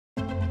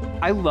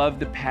I love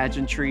the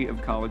pageantry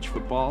of college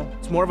football.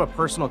 It's more of a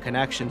personal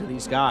connection to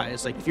these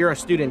guys. Like if you're a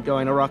student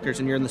going to Rutgers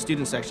and you're in the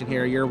student section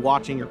here, you're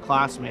watching your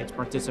classmates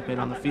participate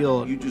on the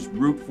field. You just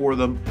root for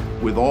them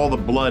with all the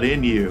blood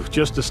in you.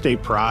 Just the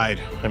state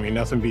pride. I mean,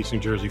 nothing beats New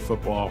Jersey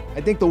football.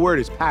 I think the word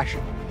is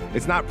passion.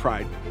 It's not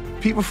pride.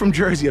 People from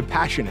Jersey are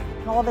passionate.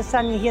 All of a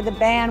sudden you hear the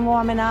band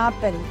warming up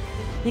and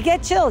you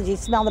get chilled. You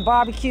smell the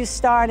barbecue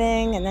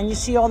starting, and then you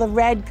see all the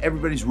red.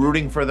 Everybody's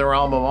rooting for their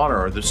alma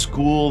mater or the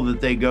school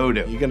that they go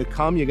to. You're gonna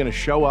come, you're gonna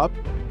show up,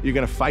 you're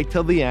gonna fight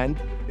till the end.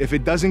 If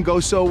it doesn't go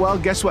so well,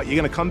 guess what? You're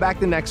gonna come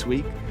back the next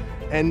week,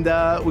 and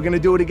we're gonna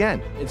do it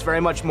again. It's very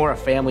much more a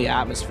family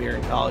atmosphere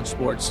in college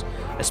sports,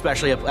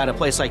 especially at a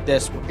place like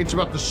this. It's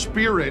about the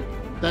spirit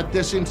that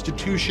this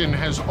institution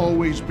has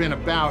always been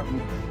about.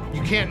 And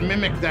you can't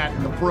mimic that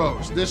in the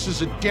pros. This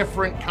is a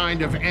different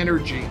kind of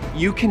energy.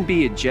 You can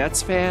be a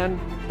Jets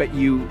fan, but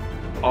you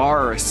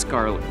are a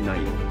Scarlet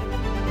Knight.